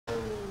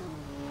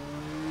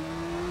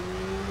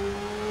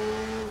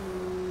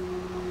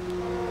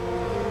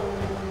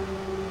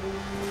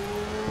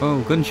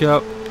Oh, gun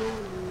shop.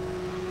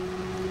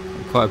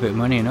 Quite a bit of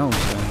money and all,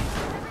 so.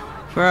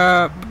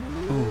 Crap!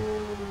 Oh.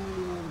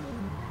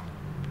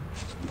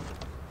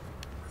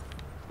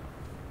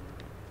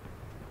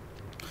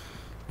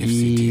 If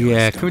CTOS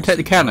Yeah, can we take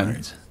the cannon?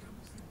 guards,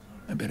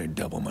 I better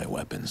double my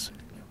weapons.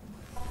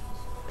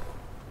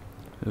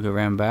 Look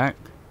around back.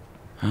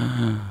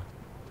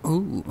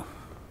 Ooh.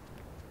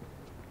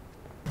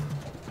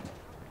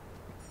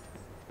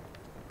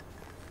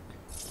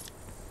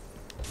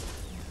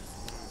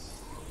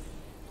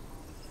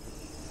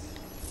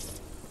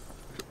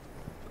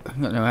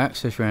 I've got no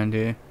access around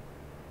here.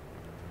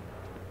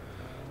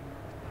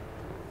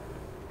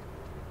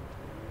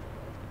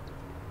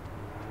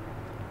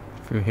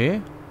 Through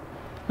here?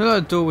 Look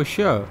like the door was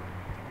shut.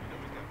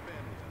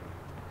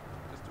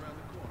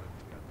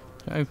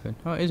 It's open.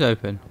 Oh, it is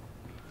open.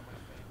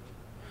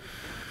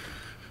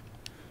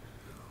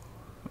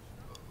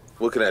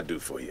 What can I do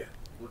for you?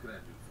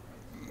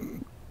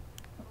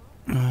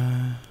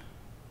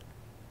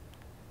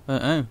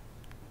 Uh-oh.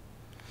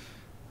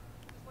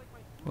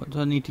 What do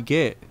I need to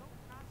get?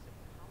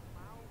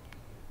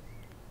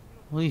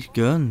 All these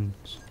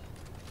guns.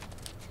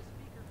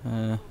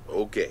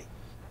 Okay.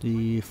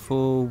 The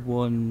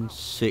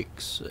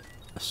 416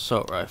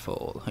 assault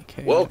rifle.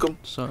 Okay. Welcome.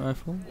 Assault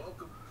rifle.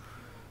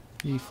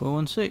 The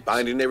 416.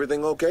 Finding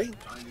everything okay?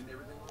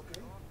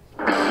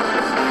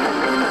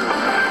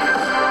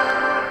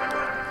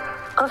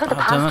 Over the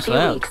past few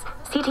weeks,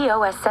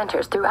 CTOS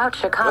centers throughout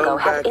Chicago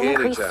have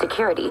increased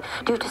security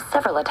due to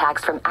several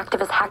attacks from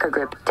activist hacker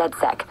group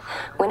DedSec.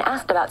 When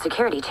asked about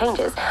security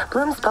changes,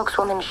 Bloom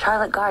spokeswoman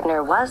Charlotte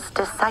Gardner was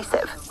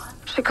decisive.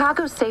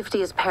 Chicago's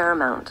safety is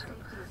paramount,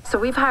 so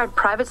we've hired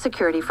private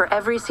security for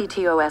every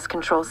CTOS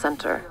control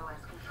center.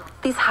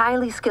 These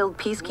highly skilled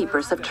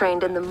peacekeepers have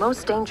trained in the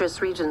most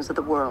dangerous regions of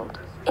the world.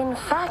 In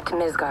fact,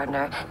 Ms.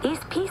 Gardner, these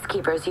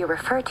peacekeepers you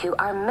refer to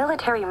are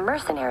military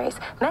mercenaries,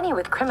 many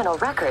with criminal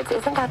records.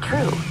 Isn't that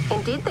true?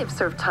 Indeed, they've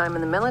served time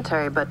in the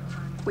military, but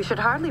we should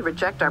hardly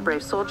reject our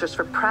brave soldiers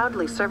for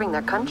proudly serving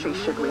their country,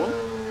 should we?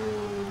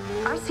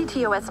 Our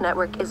CTOS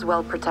network is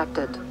well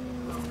protected,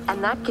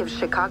 and that gives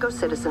Chicago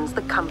citizens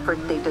the comfort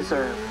they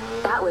deserve.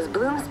 That was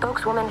Bloom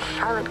spokeswoman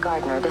Charlotte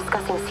Gardner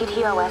discussing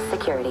CTOS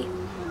security.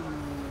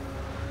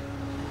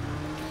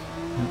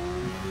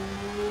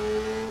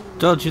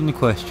 Dodging the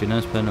question,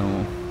 as per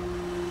normal.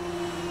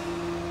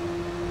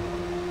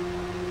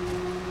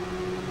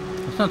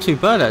 It's not too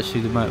bad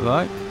actually, the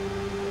motorbike.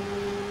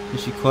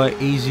 It's actually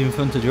quite easy and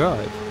fun to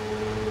drive.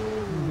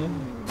 Yeah.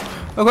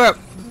 Oh crap!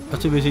 I'm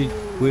too busy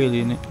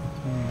wheeling it.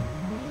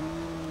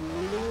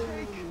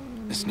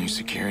 This new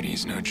security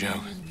is no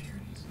joke.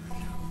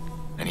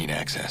 I need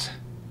access.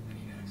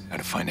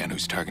 Gotta find out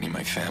who's targeting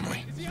my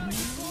family.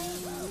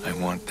 I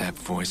want that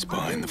voice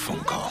behind the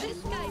phone call.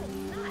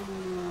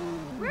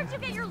 Where'd you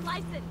get your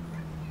license?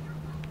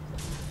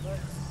 Man,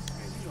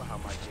 you know how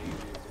my game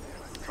is.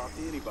 I can talk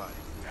to anybody.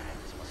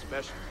 It's my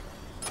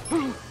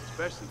specialty.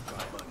 Especially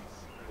dry bunnies.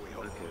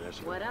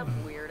 Okay, What up,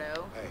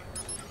 weirdo?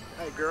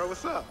 Hey girl,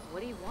 what's up? What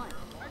do you want?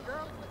 Hey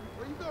girl,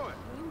 where you going?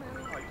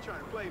 Oh, you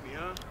trying to play me,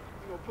 huh?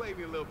 You gonna play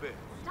me a little bit?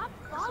 Stop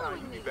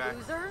following me,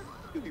 loser.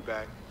 You'll be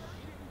back.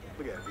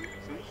 Look at her, dude.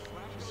 See?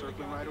 She's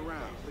circling right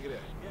around. Look at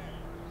that.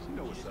 She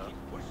know what's up.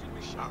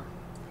 She's sharp.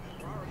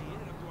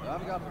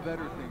 I've got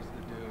better things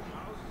to do.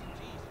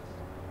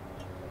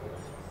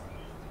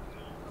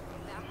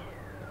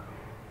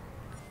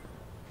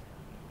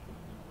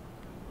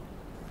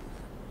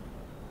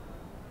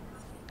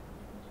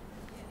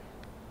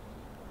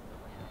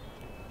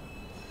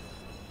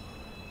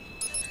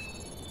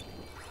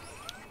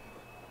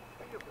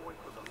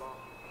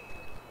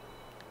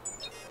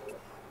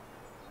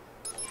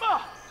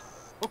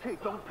 Okay,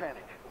 don't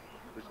panic.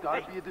 There's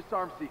gotta be a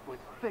disarm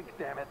sequence. Think,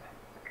 damn it.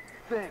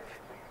 Think.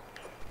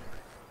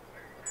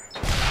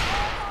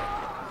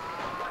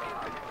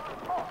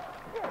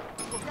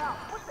 Look out!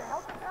 What the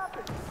hell just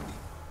happened?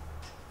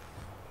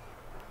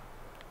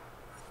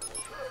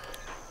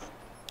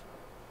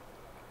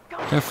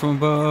 They're from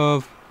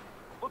above.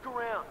 Look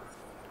around.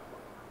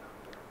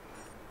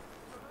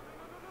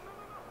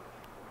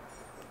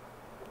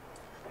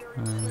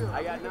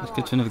 Let's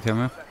get to another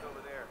camera.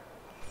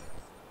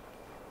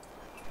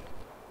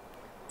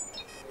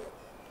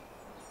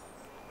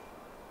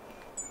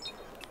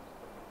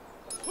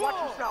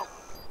 Watch yourself.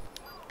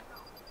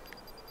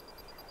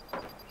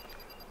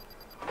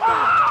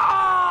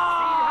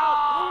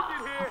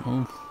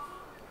 Oh,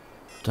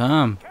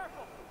 damn.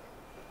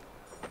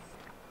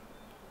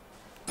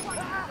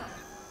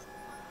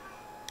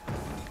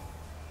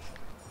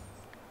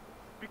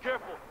 Be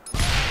careful.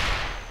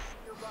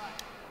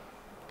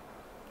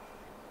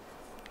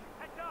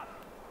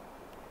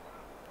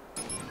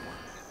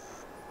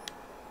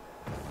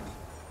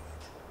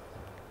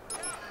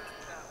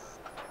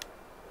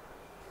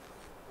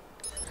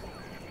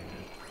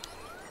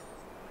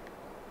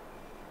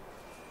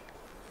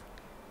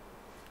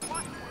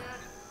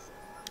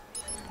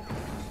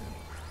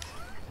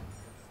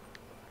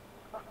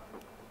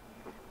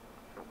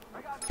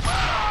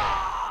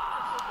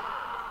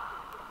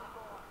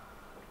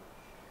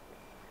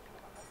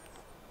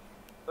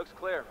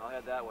 clear. I'll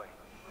head that way.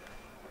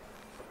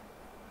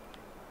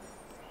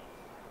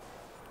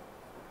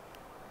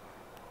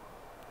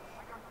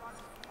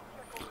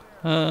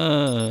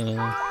 Uh.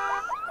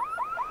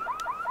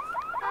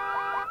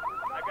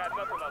 I got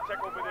nothing. I'll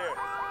check over there.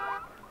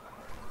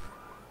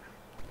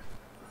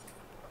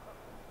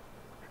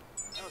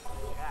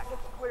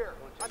 Looks clear.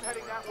 I'm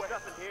heading that way.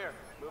 Nothing here.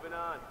 Moving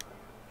on.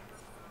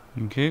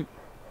 Thank you.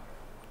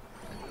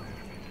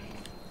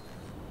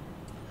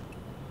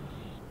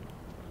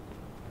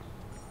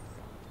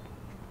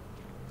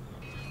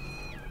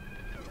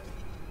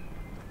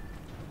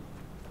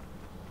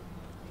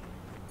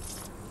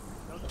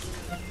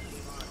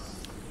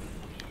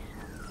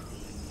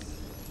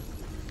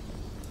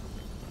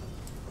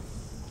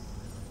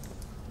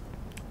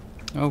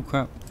 Oh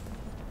crap.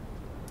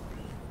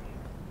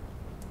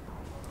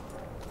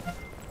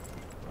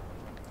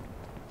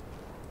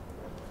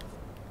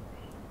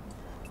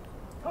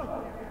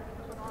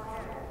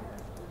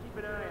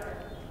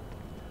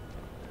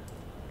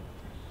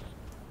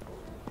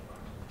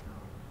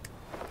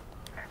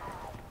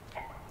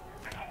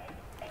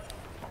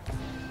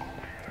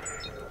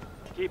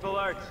 Keep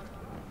alert.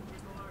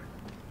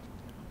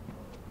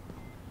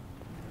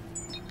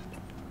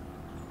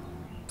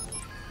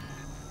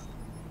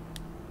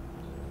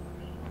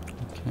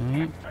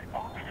 Okay.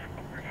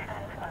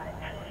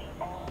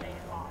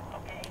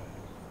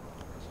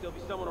 Still be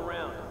someone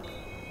around.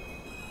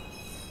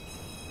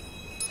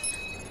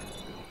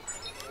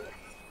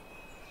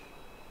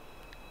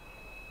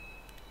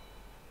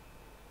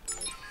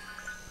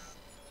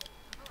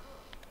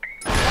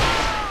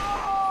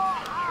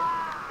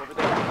 Over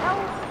there.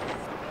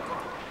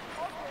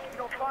 You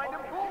don't find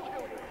him?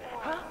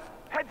 Huh?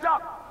 Heads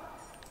up!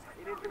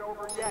 It isn't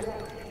over yet.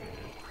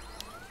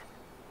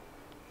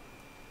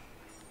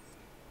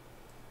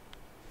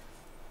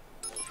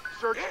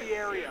 Search the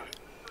area.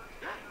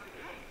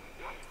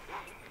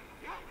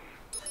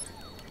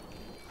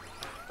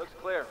 Looks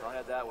clear. I'll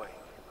head that way.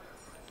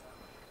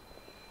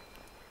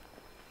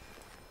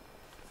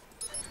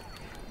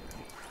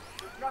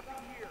 There's nothing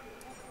here.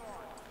 Moving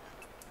on.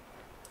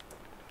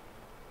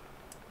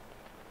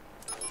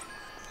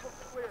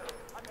 Looks clear.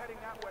 I'm heading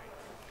that way.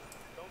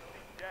 Don't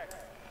see Jack.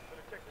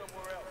 Better check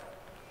somewhere else.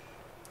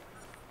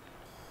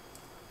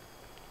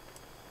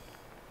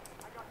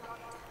 I got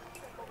nothing.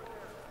 Check over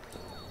there.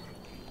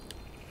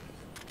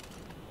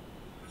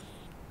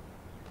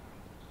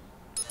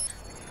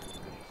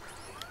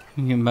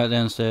 I'm getting back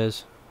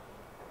downstairs.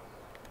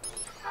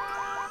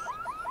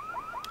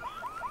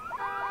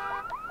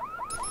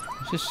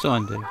 What's this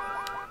sign do?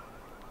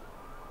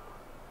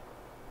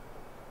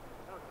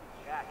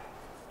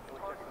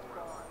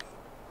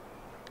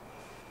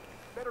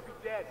 Better be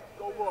dead.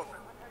 Go look.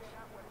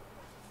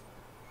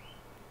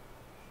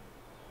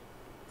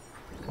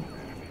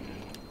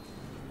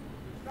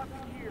 There's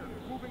nothing here.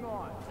 Moving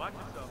on. Watch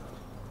yourself.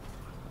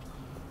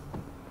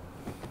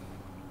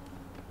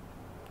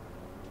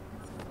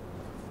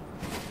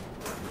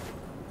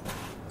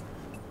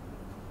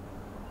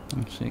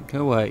 That's it,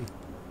 go away.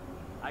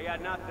 I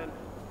got nothing.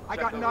 I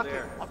Check got over nothing.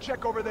 there. I'll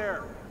check over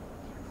there.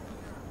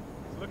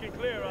 It's looking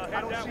clear. I'll head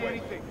I don't that see way.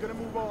 anything. Gonna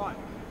move on.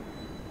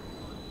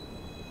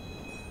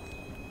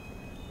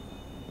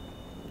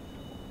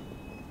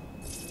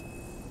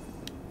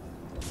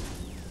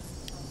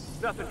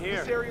 Nothing here.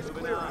 This area's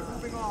Moving clear. on. I'm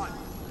moving on.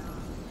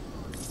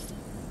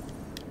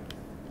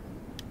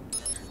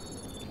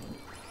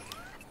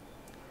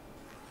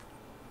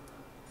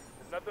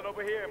 There's nothing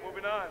over here.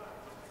 Moving on.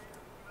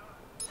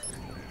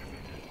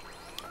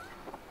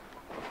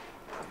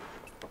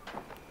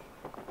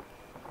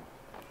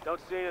 Don't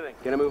see anything.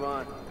 Gonna move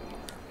on.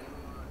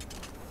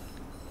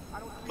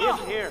 He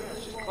isn't here.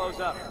 Let's just close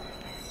up.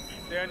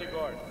 Stay on your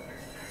guard.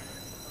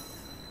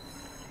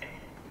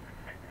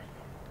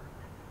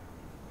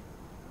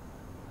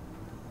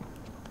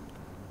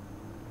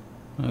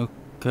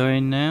 Go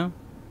in now.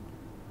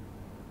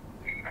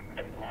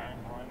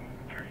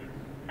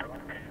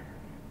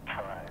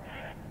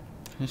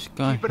 This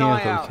guy Keep an here eye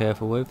I've got to out. be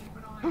careful with.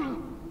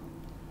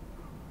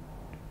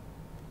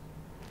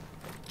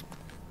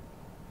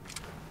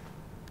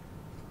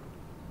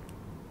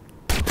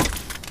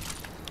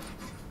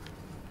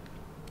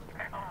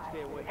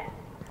 Stay away.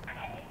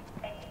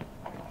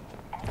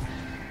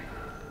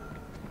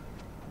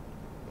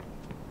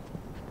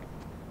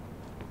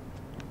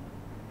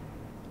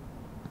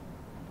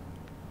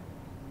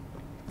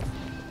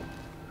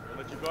 Don't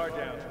let your guard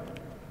down.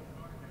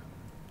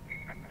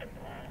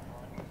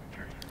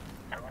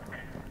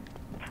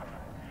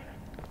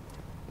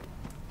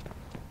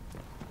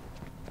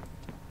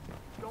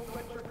 Don't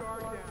let your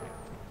guard down.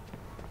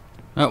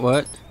 That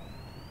worked.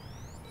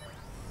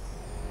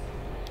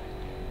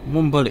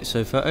 One bullet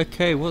so far.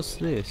 Okay, what's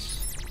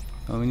this?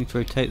 Oh, we need to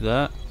rotate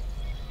that.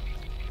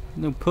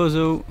 No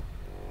puzzle.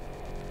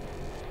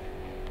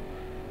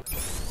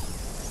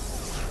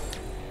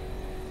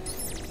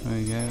 There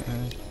we go.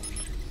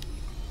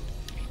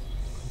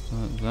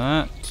 Like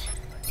that.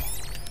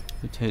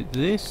 Rotate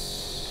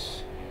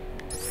this.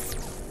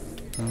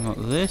 And like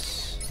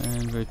this.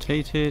 And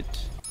rotate it.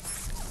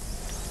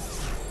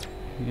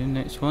 The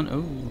next one.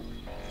 Oh.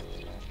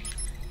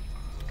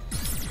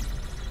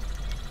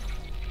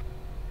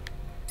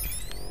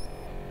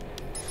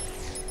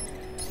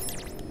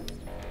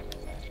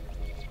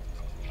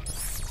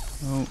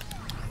 Oh.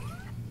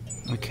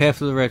 Be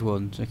careful of the red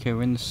ones. Okay,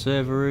 we're in the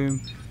server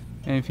room.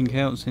 Anything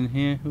else in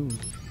here? Ooh.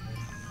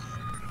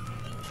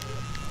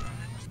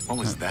 What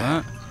was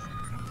that?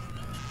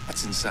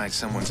 That's inside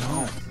someone's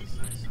home.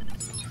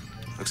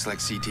 Looks like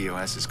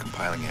CTOS is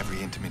compiling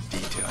every intimate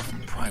detail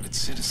from private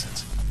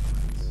citizens.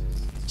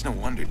 It's no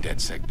wonder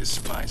DedSec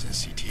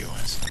despises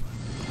CTOS.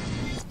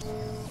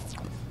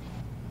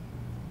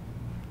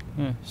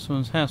 Yeah,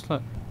 someone's house,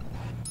 look.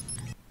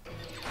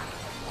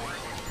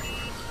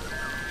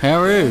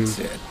 Haru! That's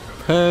it.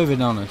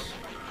 Perving on us.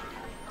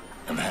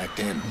 I'm hacked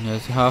in.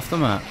 There's half the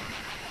map.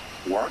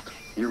 What?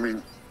 You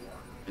mean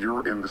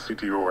you're in the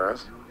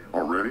CTOS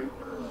already?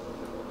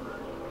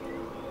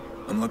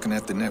 I'm looking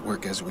at the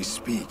network as we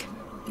speak.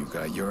 You've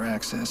got your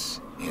access,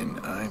 and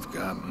I've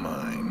got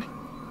mine.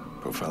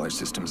 Profiler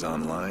system's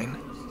online.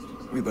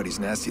 Everybody's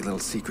nasty little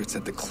secrets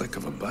at the click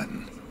of a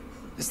button.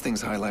 This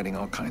thing's highlighting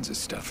all kinds of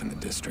stuff in the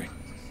district.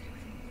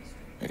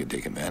 I could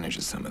take advantage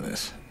of some of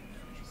this.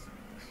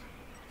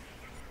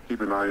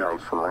 Keep an eye out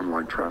for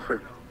online traffic.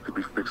 Could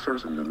be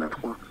fixers in the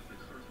network.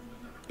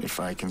 If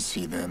I can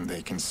see them,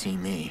 they can see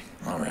me.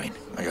 All right,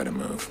 I gotta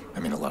move. I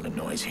mean, a lot of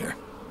noise here.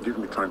 Give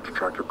me time to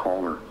track your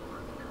caller.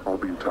 I'll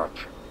be in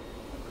touch.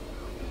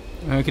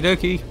 Okie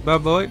dokie. Bye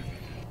boy.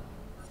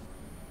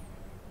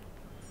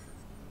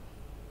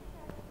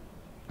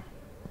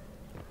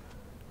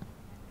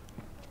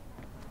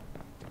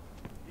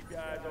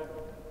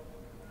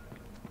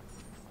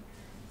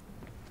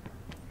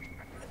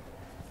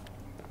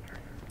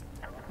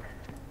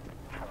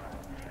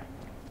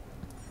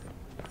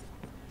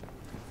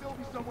 Still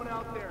be someone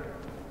out there.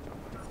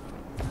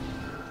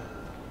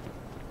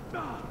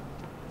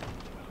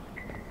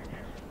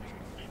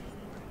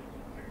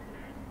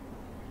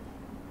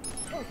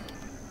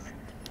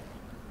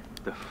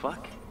 The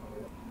fuck?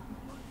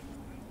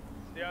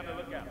 Stay on the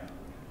lookout.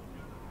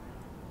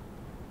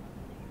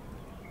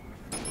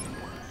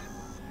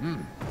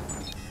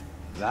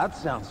 That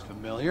sounds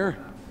familiar.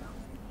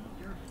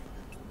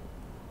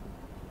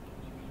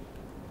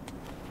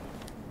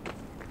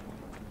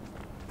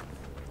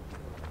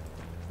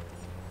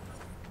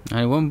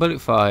 Only one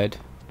bullet fired.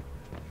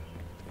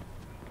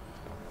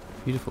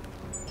 Beautiful.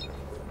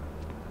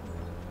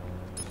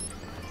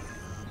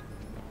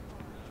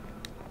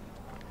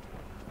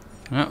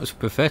 That was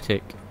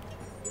pathetic.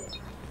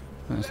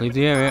 Let's leave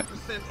the area.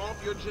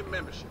 Off your gym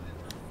membership.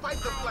 Fight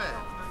the flag.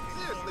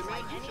 Seriously,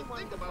 man, you should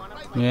think about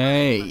fighting.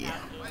 Yay. Okay,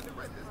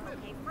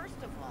 first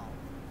of all,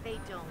 they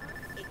don't.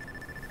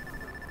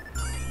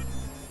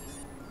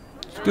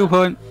 Skill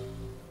point.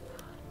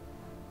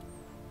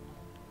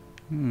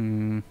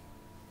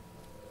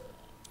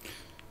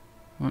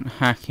 Want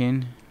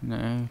hacking?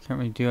 No, can't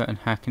really do that in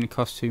hacking. It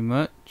costs too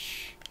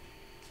much.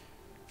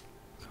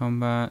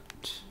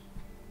 Combat.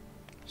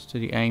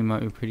 Steady aim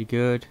might be pretty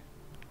good.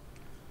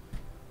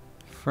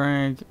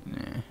 Frag.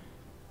 Nah.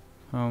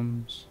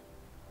 Comms.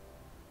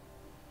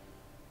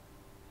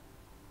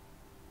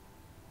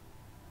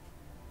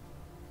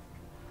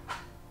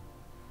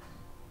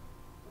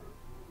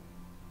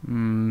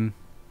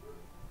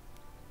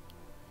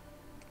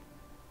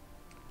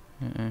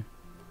 I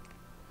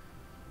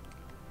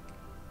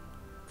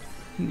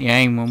think the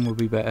aim one will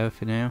be better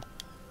for now.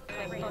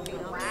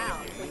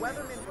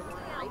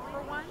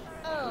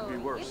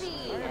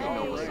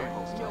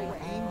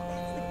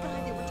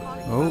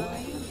 Oh.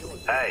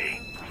 Hey,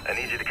 I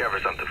need you to cover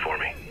something for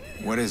me.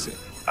 What is it?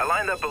 I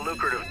lined up a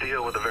lucrative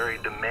deal with a very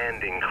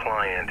demanding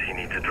client. He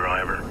needs a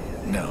driver.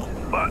 No.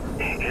 But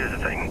here's the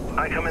thing.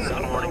 I come in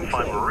this morning,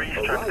 find Maurice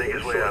trying to take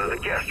his way out of the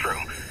guest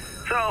room.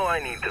 So I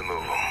need to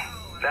move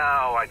him.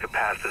 Now I could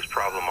pass this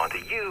problem on to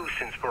you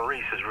since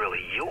Maurice is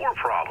really your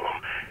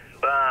problem.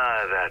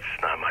 But that's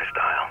not my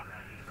style.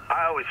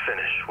 I always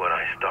finish what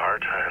I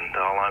start, and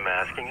all I'm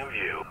asking of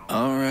you...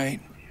 All right,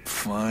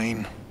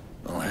 fine.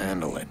 I'll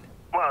handle it.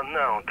 Well,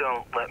 no,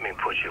 don't let me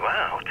put you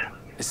out.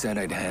 I said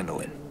I'd handle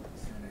it.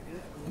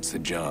 What's the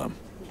job?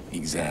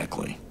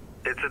 Exactly.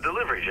 It's a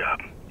delivery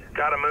job.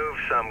 Gotta move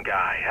some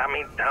guy. I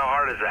mean, how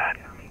hard is that?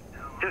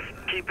 Just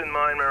keep in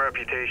mind my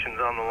reputation's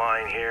on the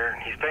line here.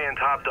 He's paying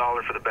top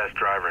dollar for the best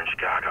driver in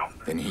Chicago.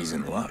 Then he's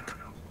in luck.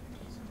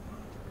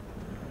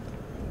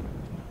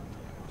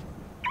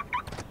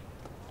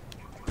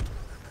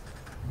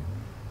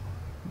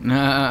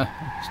 Nah,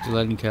 still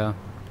any car.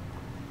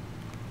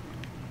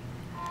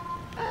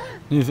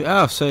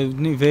 So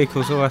new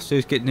vehicles, all I have to do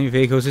is get new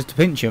vehicles is to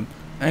pinch them.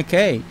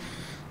 Okay,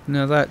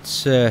 now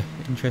that's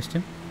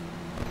interesting.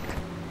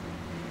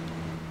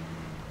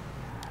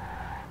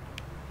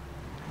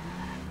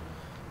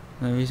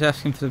 Now he's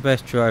asking for the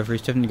best driver,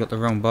 he's definitely got the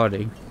wrong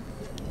body.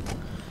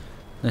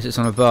 Unless it's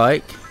on a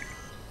bike.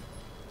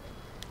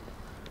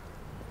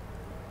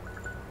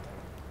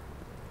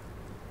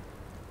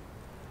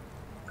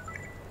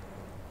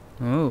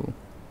 Oh.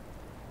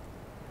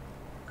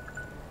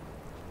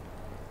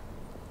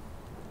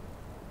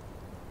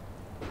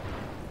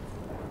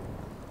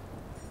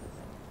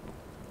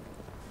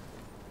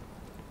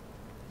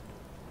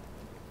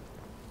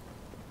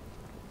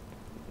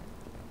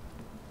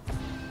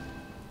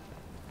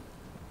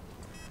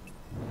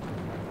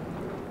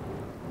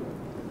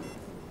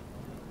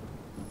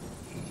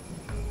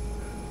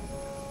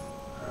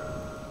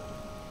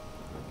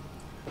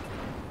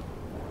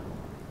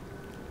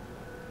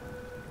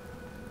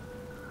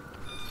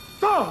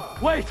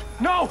 Wait!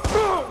 No!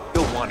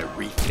 You'll want to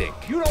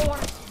rethink. You don't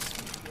want to...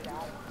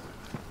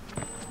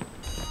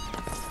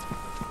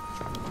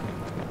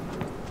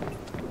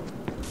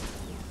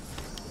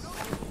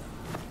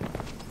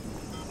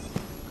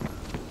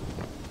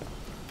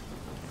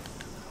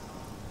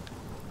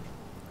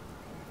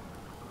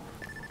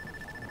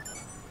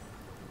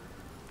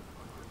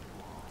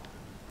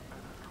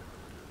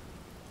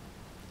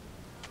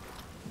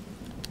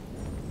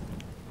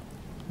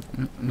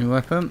 New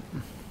weapon.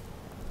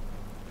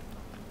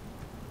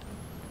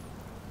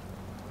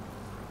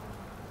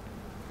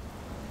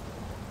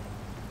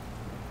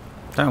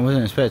 I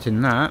wasn't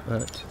expecting that,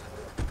 but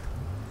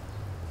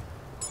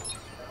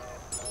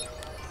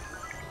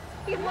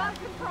He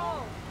lost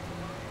control.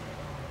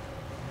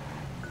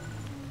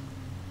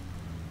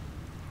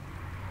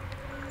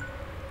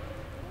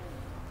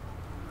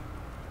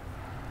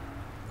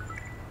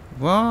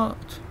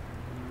 what?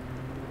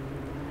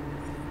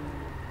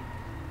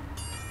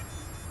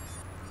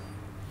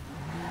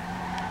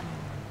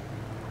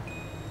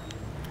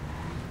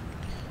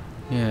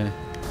 Yeah.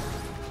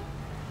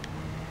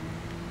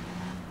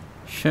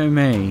 Show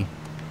me.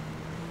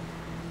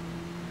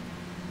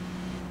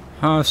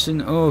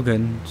 Harvesting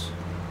organs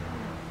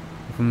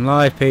from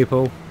live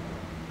people.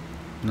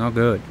 Not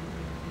good.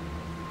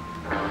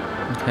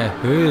 Okay,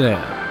 who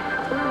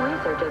there? Blue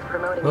Research is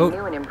promoting a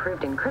new and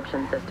improved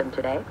encryption system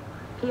today.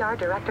 PR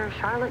Director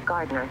Charlotte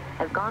Gardner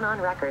has gone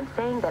on record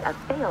saying that a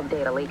failed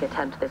data leak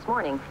attempt this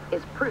morning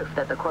is proof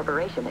that the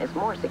corporation is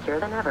more secure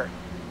than ever.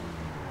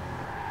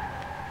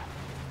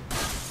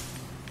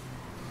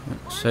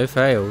 So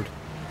failed.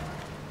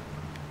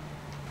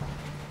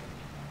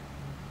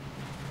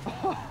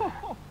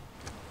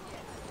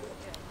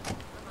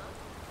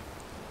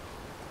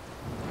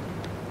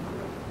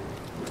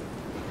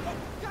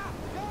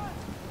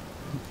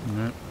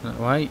 No, that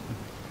way.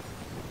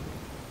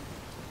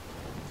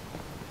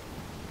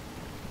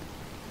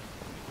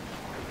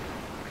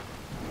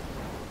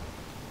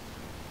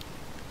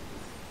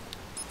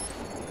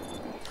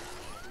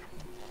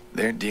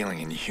 They're dealing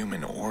in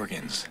human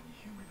organs.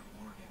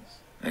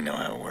 I know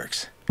how it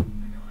works.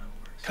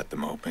 Cut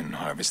them open,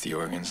 harvest the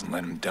organs, and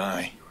let them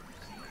die.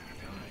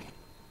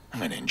 I'm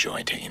gonna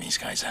enjoy taking these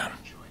guys out.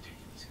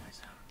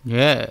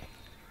 Yeah.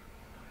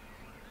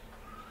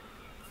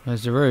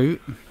 There's the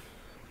route.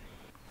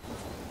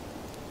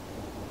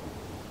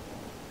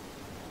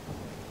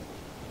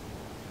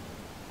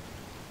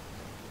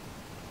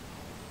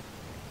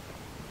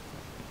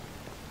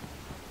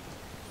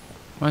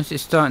 Why does it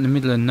start in the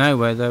middle of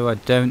nowhere though? I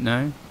don't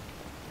know.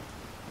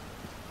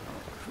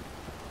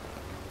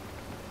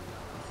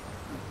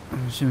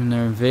 I'm assuming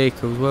they're in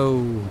vehicles.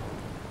 Whoa.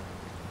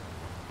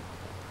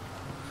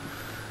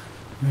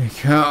 We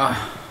can't.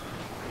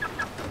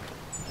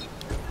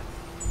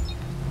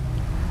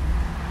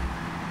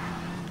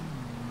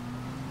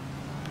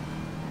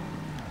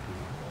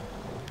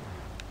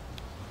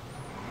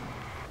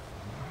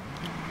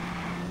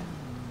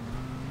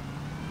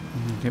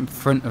 Get in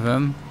front of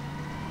them.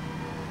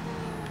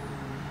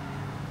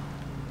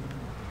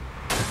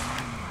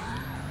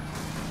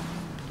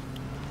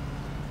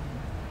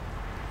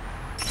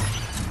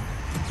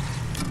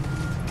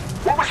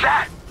 What was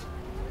that?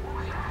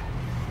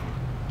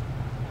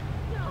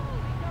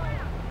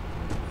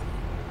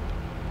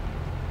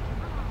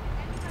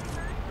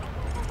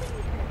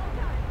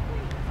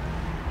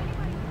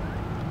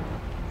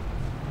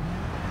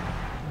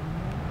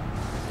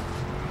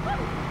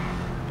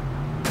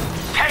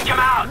 Take him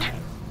out!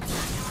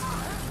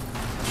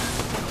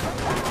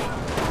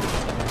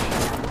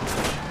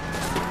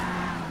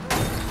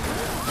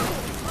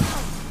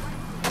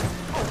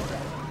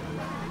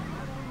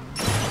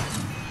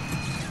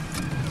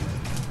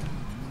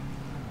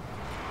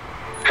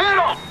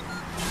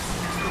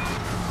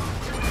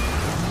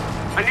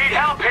 I need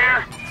help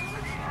here.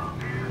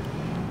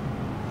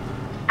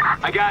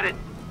 I got it.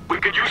 We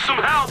could use some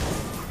help.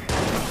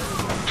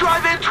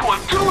 Drive into him.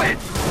 Do it.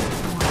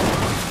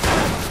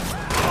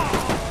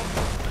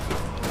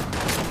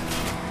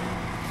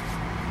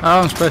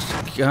 Oh, I'm supposed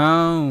to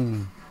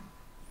go.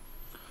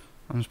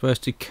 I'm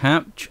supposed to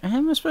capture. How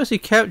am I supposed to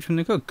capture when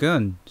they've got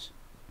guns?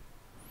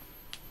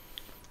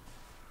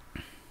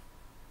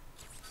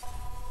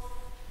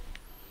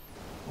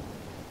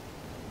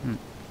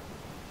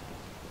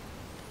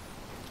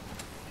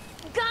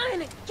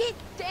 Gun! Get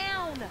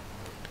down!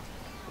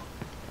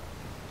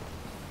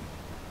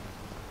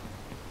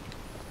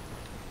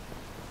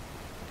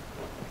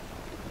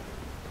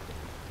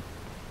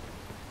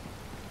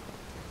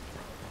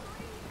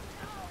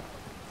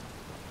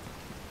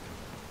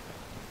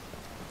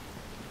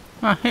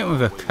 I hit them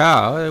with a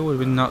car, they would have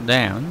been knocked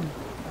down.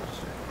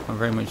 Not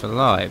very much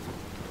alive.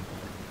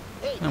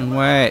 I'm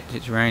wet,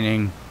 it's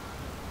raining.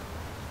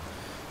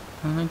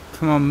 Oh,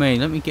 come on me,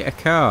 let me get a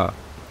car.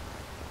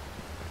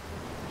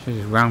 Should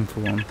just ran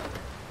for one.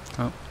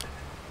 Oh.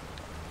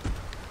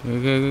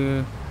 Go, go,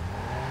 go, go.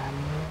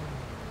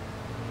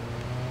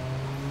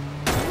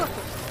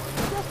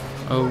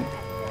 Oh.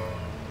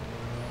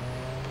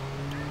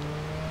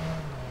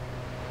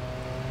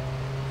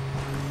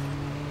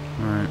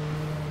 Alright.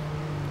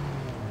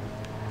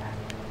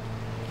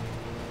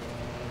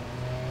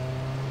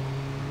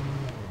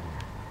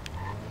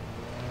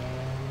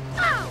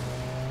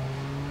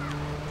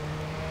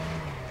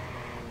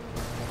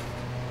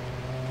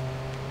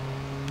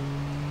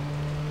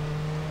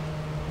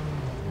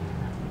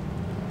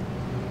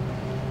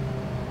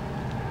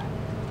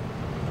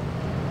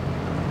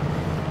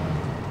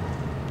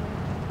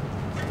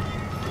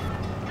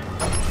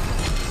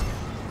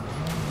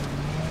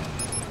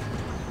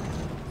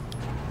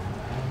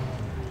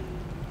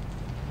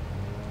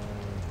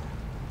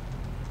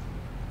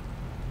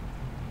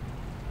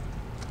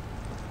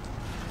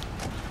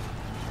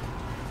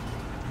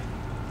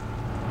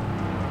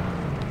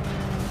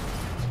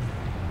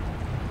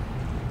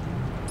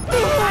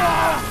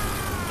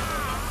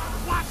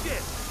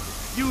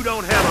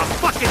 don't have a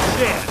fucking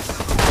chance!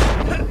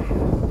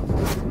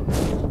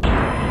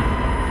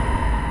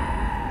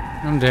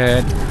 I'm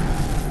dead.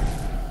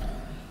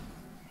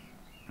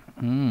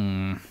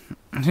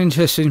 It's an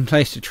interesting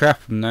place to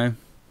trap them though.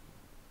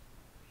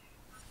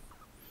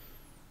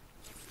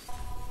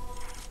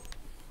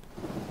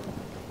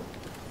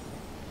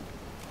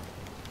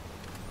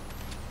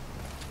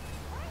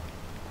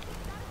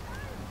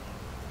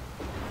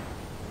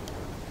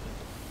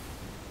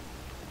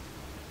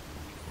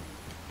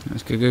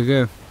 Let's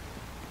go.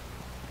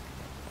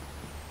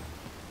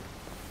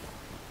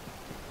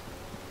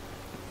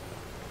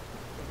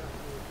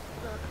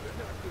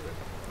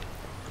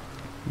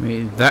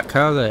 Meet that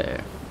car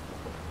there.